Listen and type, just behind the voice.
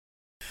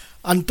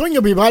Antonio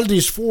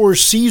Vivaldi's Four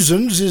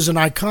Seasons is an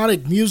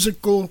iconic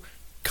musical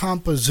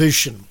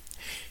composition.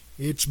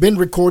 It's been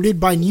recorded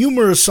by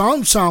numerous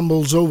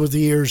ensembles over the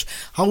years.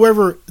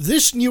 However,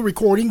 this new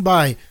recording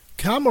by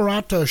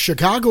Camerata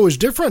Chicago is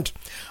different.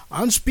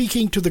 I'm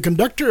speaking to the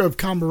conductor of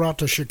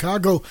Camerata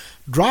Chicago,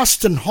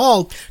 Drosten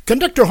Hall.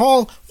 Conductor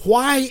Hall,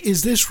 why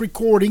is this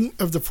recording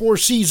of the Four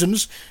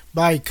Seasons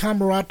by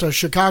Camerata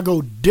Chicago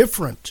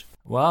different?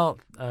 Well,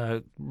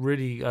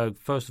 really,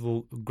 first of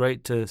all,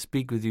 great to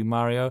speak with you,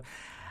 Mario.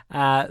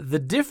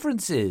 The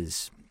difference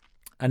is,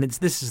 and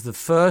this is the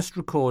first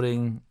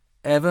recording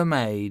ever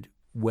made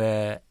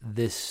where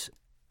this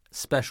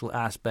special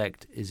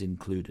aspect is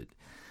included.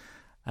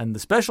 And the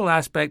special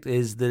aspect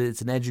is that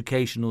it's an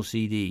educational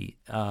CD.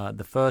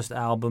 The first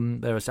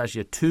album, there is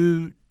actually a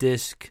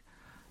 2-disc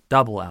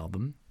double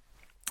album.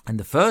 And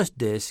the first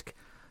disc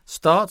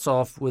starts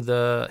off with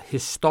a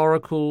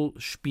historical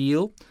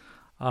spiel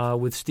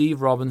with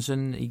Steve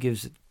Robinson. He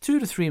gives 2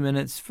 to 3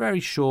 minutes, very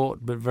short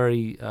but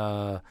very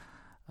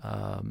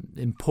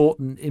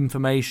important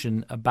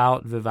information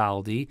about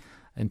Vivaldi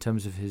in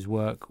terms of his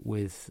work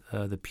with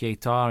the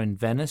Pietà in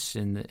Venice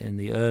in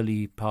the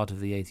early part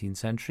of the 18th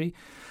century.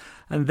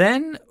 And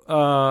then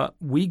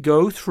we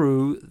go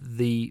through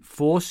the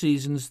Four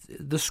Seasons,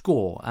 the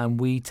score, and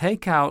we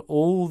take out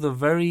all the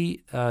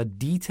very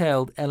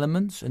detailed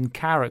elements and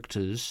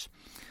characters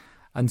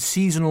and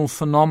seasonal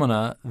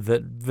phenomena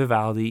that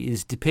Vivaldi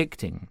is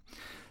depicting.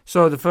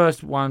 So the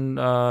first one,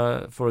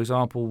 for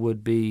example,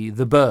 would be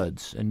the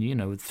birds, and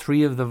with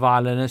 3 of the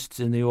violinists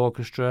in the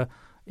orchestra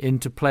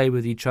interplay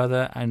with each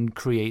other and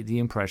create the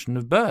impression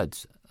of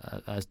birds,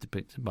 as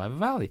depicted by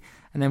Vivaldi.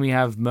 And then we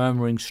have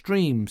murmuring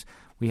streams.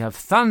 We have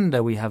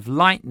thunder, we have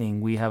lightning,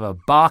 we have a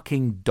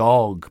barking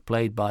dog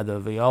played by the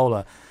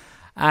viola.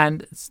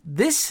 And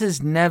this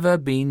has never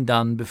been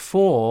done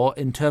before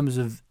in terms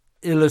of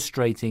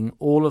illustrating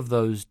all of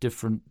those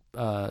different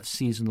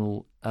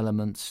seasonal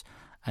elements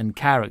and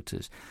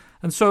characters.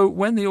 And so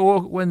when the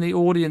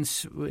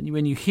audience,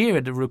 when you hear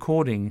it, a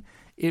recording,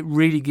 it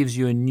really gives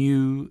you a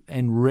new,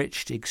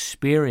 enriched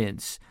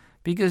experience.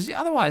 Because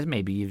otherwise,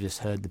 maybe you've just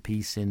heard the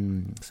piece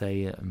in,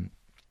 say,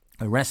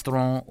 a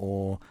restaurant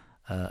or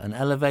an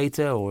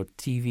elevator or a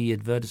TV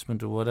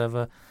advertisement or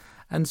whatever.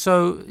 And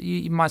so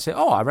you might say,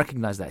 I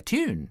recognize that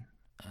tune,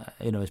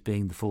 as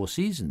being the Four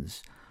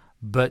Seasons,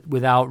 but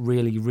without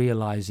really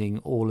realizing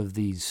all of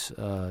these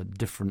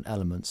different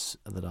elements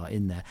that are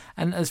in there.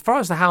 And as far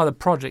as how the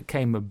project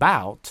came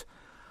about,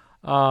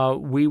 I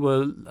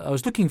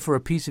was looking for a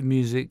piece of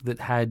music that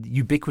had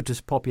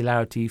ubiquitous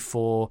popularity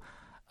for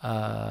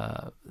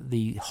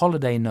the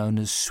holiday known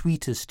as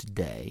Sweetest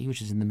Day,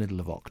 which is in the middle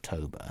of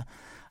October.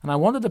 And I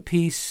wanted a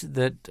piece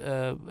that,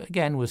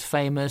 again, was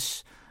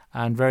famous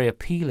and very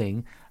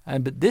appealing.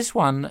 But this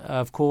one,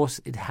 of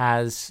course, it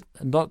has,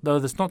 though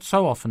that's not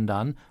so often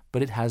done,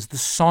 but it has the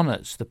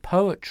sonnets, the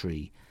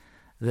poetry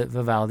that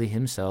Vivaldi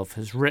himself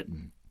has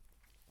written.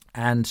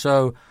 And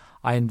so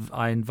I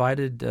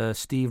invited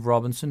Steve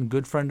Robinson, a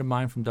good friend of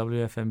mine from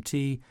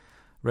WFMT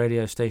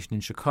radio station in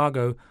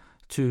Chicago,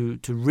 to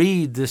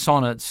read the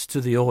sonnets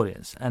to the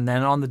audience. And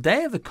then on the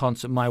day of the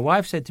concert, my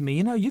wife said to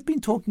me, you've been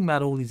talking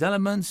about all these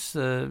elements,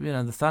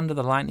 the thunder,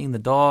 the lightning, the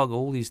dog,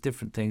 all these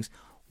different things.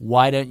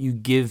 Why don't you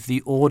give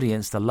the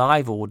audience, the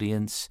live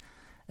audience,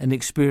 an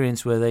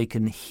experience where they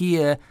can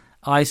hear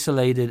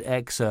isolated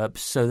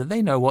excerpts so that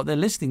they know what they're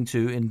listening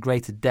to in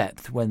greater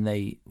depth when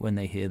they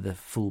hear the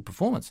full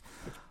performance?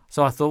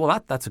 So I thought,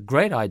 well, that's a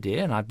great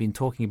idea, and I've been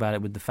talking about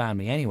it with the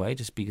family anyway,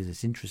 just because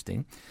it's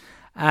interesting.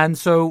 And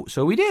so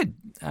we did,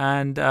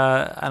 and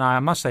I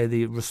must say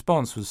the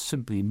response was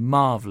simply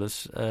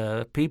marvelous.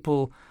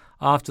 People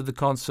after the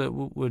concert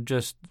were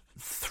just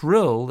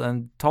thrilled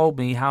and told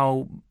me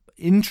how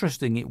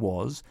interesting it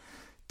was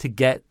to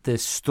get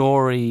this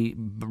story,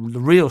 the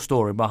real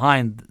story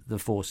behind the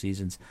Four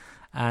Seasons,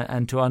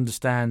 and to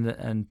understand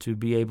and to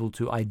be able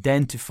to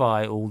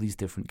identify all these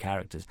different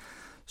characters.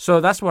 So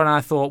that's when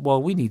I thought,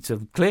 well, we need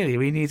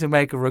to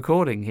make a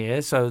recording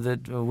here so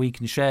that we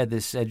can share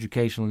this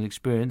educational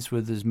experience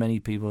with as many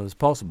people as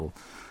possible.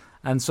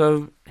 And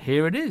so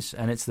here it is.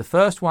 And it's the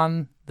first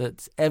one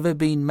that's ever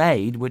been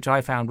made, which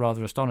I found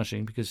rather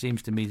astonishing because it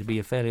seems to me to be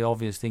a fairly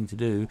obvious thing to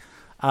do,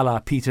 a la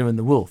Peter and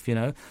the Wolf,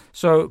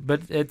 So,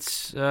 but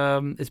it's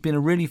been a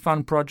really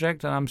fun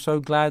project, and I'm so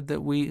glad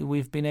that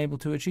we've been able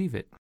to achieve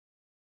it.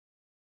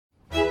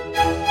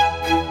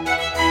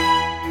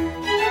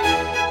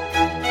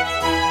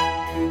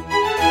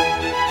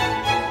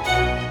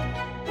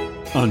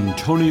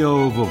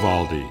 Antonio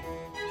Vivaldi.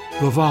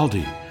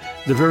 Vivaldi,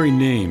 the very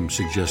name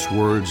suggests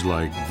words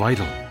like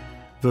vital,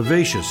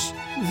 vivacious,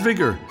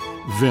 vigor,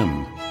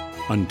 vim.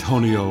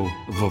 Antonio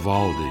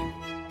Vivaldi.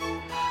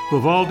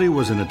 Vivaldi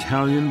was an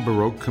Italian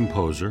Baroque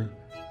composer,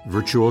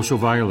 virtuoso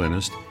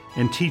violinist,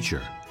 and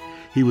teacher.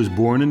 He was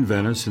born in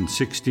Venice in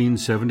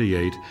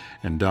 1678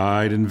 and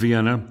died in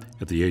Vienna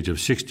at the age of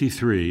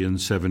 63 in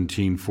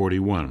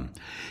 1741.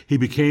 He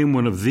became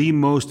one of the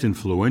most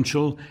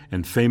influential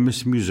and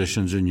famous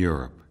musicians in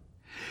Europe.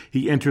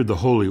 He entered the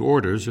Holy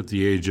Orders at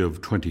the age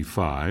of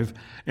 25,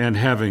 and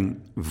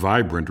having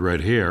vibrant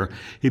red hair,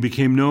 he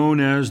became known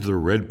as the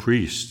Red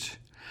Priest.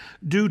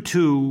 Due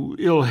to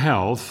ill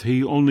health,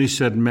 he only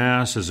said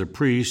Mass as a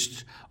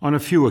priest on a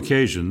few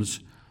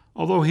occasions,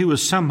 although he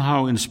was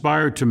somehow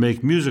inspired to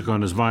make music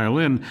on his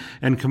violin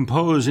and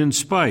compose in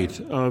spite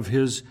of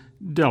his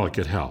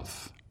delicate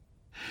health.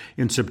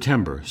 In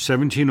September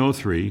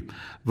 1703,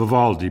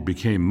 Vivaldi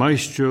became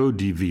Maestro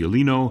di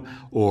Violino,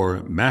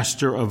 or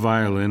Master of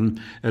Violin,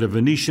 at a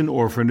Venetian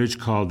orphanage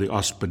called the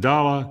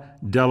Ospedale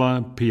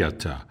della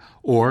Pietà,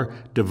 or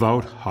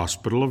Devout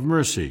Hospital of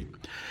Mercy.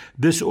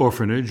 This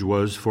orphanage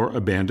was for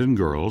abandoned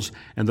girls,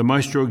 and the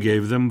maestro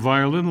gave them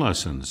violin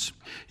lessons.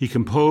 He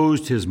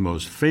composed his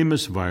most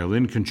famous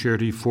violin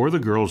concerti for the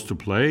girls to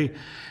play,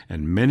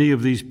 and many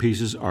of these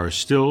pieces are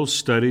still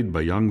studied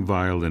by young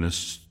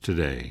violinists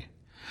today.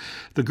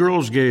 The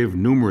girls gave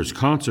numerous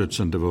concerts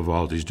under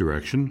Vivaldi's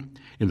direction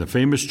in the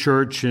famous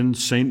church in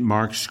St.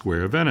 Mark's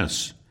Square,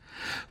 Venice.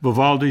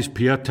 Vivaldi's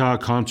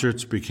Pietà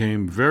concerts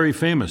became very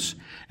famous,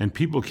 and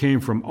people came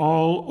from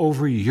all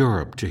over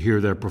Europe to hear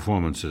their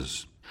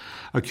performances.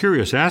 A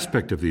curious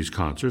aspect of these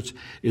concerts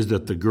is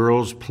that the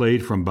girls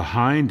played from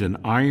behind an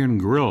iron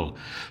grill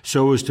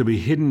so as to be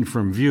hidden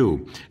from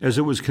view, as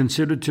it was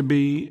considered to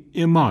be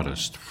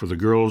immodest for the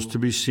girls to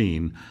be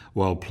seen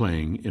while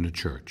playing in a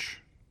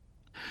church.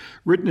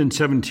 Written in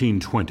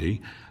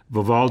 1720,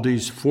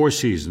 Vivaldi's Four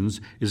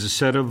Seasons is a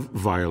set of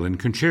violin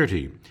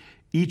concerti.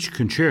 Each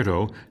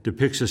concerto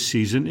depicts a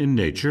season in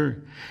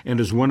nature and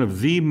is one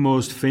of the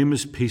most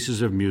famous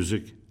pieces of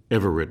music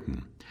ever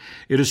written.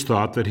 It is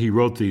thought that he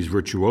wrote these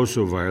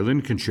virtuoso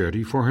violin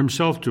concerti for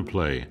himself to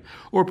play,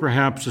 or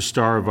perhaps a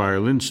star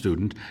violin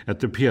student at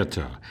the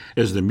Pietà,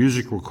 as the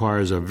music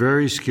requires a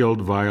very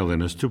skilled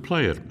violinist to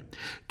play it.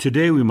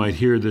 Today we might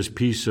hear this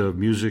piece of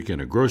music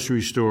in a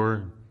grocery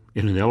store,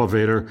 in an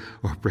elevator,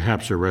 or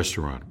perhaps a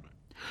restaurant.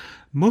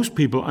 Most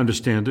people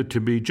understand it to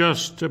be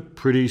just a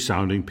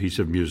pretty-sounding piece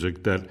of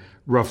music that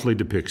roughly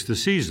depicts the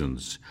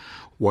seasons.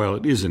 While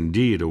it is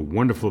indeed a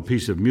wonderful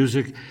piece of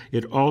music,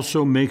 it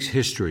also makes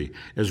history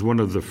as one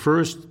of the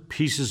first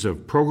pieces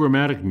of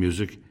programmatic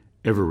music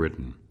ever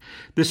written.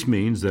 This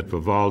means that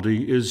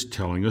Vivaldi is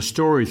telling a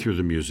story through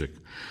the music.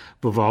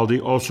 Vivaldi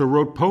also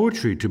wrote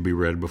poetry to be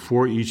read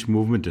before each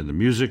movement in the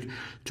music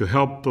to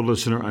help the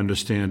listener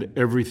understand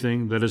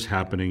everything that is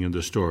happening in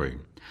the story.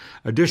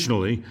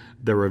 Additionally,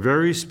 there are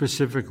very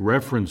specific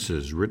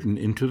references written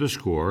into the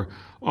score,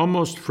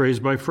 almost phrase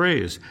by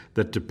phrase,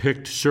 that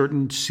depict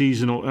certain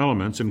seasonal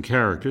elements and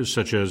characters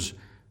such as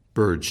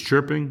birds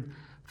chirping,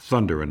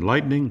 thunder and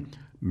lightning,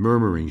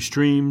 murmuring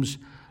streams,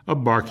 a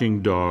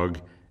barking dog,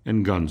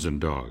 and guns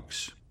and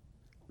dogs.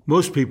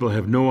 Most people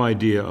have no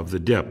idea of the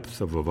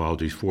depth of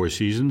Vivaldi's Four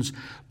Seasons,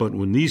 but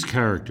when these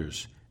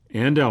characters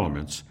and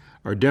elements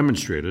are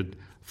demonstrated,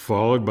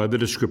 followed by the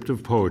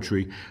descriptive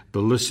poetry,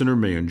 the listener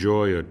may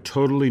enjoy a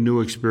totally new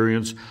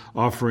experience,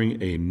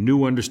 offering a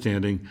new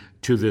understanding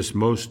to this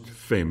most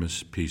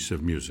famous piece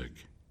of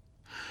music.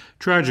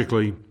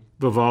 Tragically,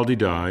 Vivaldi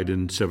died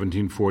in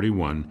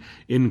 1741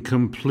 in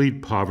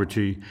complete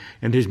poverty,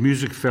 and his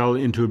music fell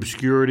into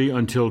obscurity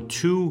until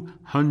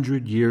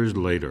 200 years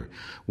later,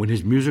 when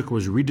his music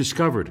was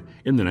rediscovered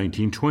in the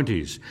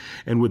 1920s,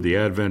 and with the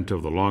advent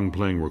of the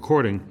long-playing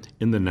recording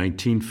in the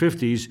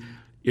 1950s,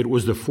 it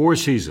was the Four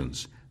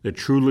Seasons that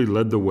truly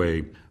led the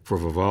way for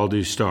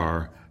Vivaldi's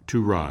star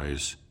to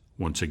rise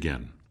once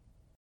again.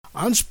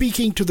 I'm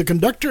speaking to the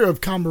conductor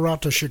of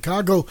Camerata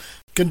Chicago,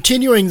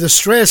 continuing the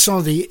stress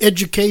on the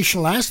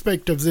educational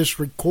aspect of this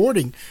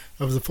recording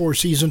of the Four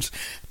Seasons.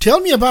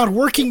 Tell me about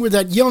working with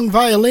that young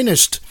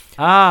violinist.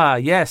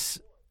 Yes,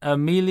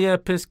 Amelia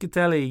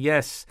Piscatelli,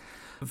 yes.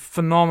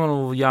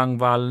 Phenomenal young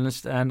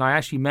violinist, and I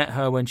actually met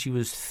her when she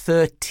was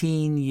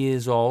 13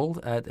 years old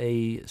at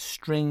a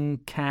string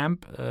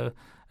camp, a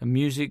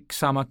music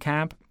summer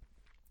camp.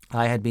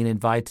 I had been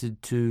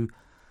invited to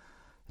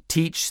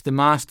teach the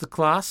master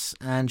class,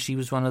 and she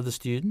was one of the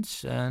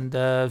students. And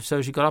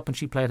so she got up and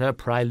she played her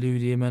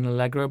Preludium and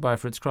Allegro by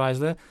Fritz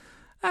Kreisler.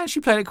 And she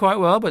played it quite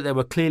well, but there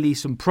were clearly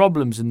some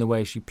problems in the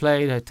way she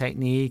played, her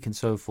technique and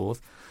so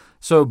forth.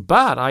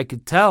 But I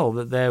could tell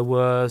that there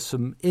were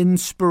some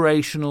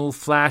inspirational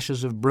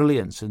flashes of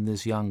brilliance in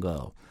this young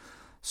girl.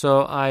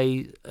 So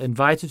I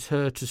invited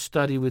her to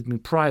study with me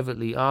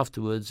privately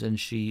afterwards, and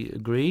she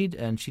agreed,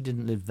 and she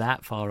didn't live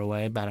that far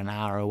away, about an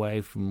hour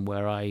away from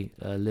where I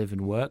live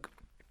and work.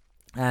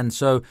 And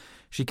so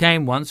she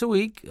came once a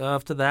week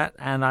after that,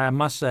 and I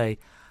must say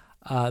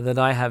that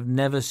I have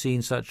never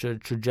seen such a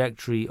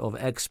trajectory of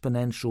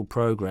exponential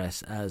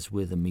progress as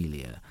with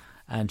Amelia.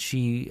 And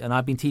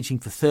I've been teaching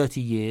for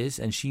 30 years,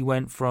 and she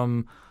went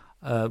from,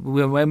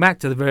 we went back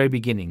to the very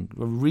beginning,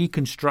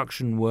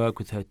 reconstruction work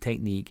with her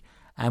technique,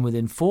 and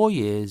within 4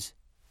 years,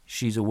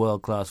 she's a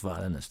world-class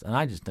violinist. And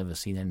I just never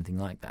seen anything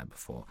like that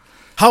before.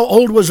 How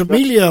old was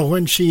Amelia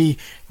when she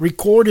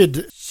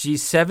recorded?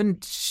 She's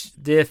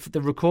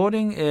the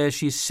recording,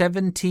 she's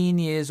 17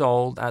 years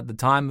old at the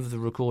time of the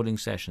recording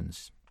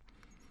sessions.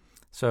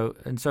 So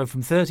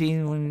from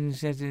 13,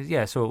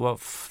 so what,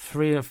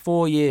 3 or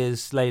 4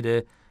 years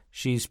later,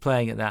 she's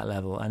playing at that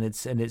level, and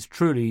it's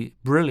truly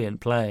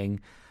brilliant playing,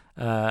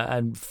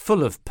 and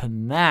full of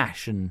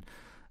panache and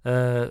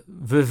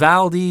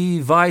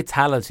Vivaldi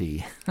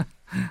vitality.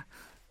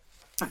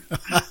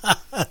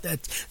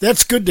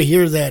 That's good to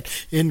hear that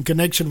in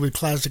connection with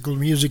classical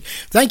music.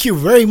 Thank you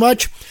very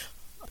much.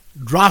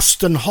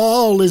 Drosten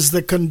Hall is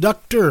the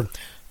conductor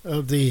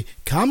of the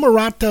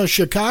Camerata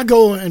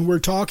Chicago, and we're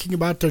talking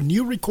about the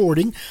new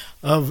recording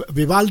of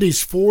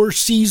Vivaldi's Four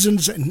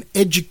Seasons, an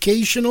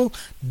educational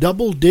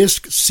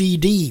double-disc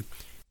CD.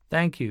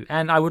 Thank you.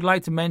 And I would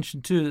like to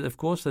mention, too, of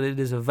course, that it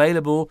is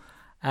available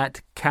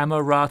at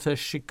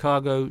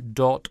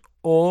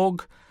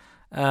cameratachicago.org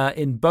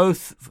in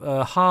both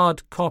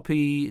hard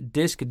copy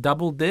disc,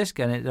 double disc,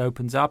 and it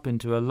opens up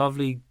into a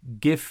lovely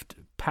gift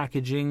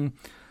packaging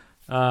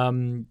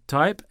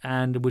type,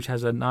 and which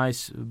has a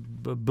nice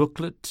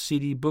booklet,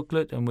 CD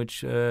booklet, in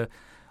which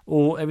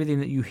everything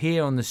that you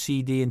hear on the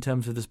CD in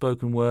terms of the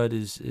spoken word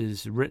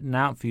is written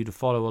out for you to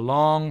follow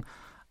along,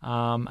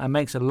 and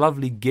makes a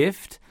lovely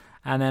gift.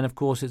 And then, of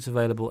course, it's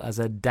available as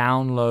a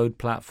download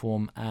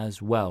platform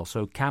as well.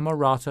 So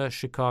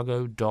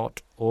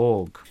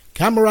cameratachicago.org.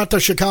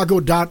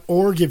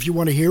 cameratachicago.org if you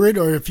want to hear it,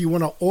 or if you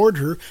want to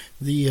order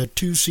the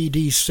 2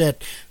 CD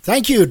set.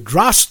 Thank you,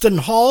 Drosten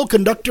Hall,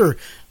 conductor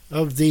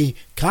of the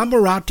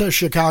Camerata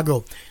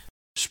Chicago.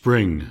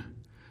 Spring.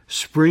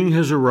 Spring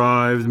has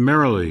arrived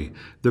merrily.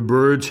 The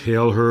birds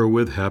hail her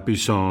with happy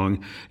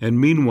song, and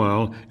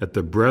meanwhile, at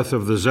the breath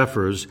of the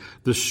zephyrs,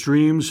 the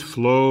streams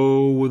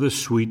flow with a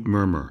sweet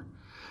murmur.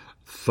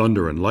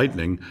 Thunder and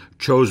lightning,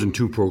 chosen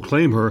to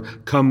proclaim her,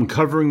 come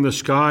covering the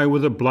sky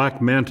with a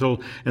black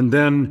mantle, and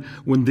then,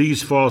 when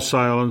these fall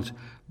silent,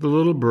 the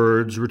little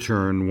birds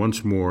return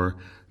once more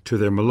to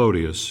their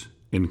melodious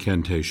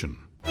incantation.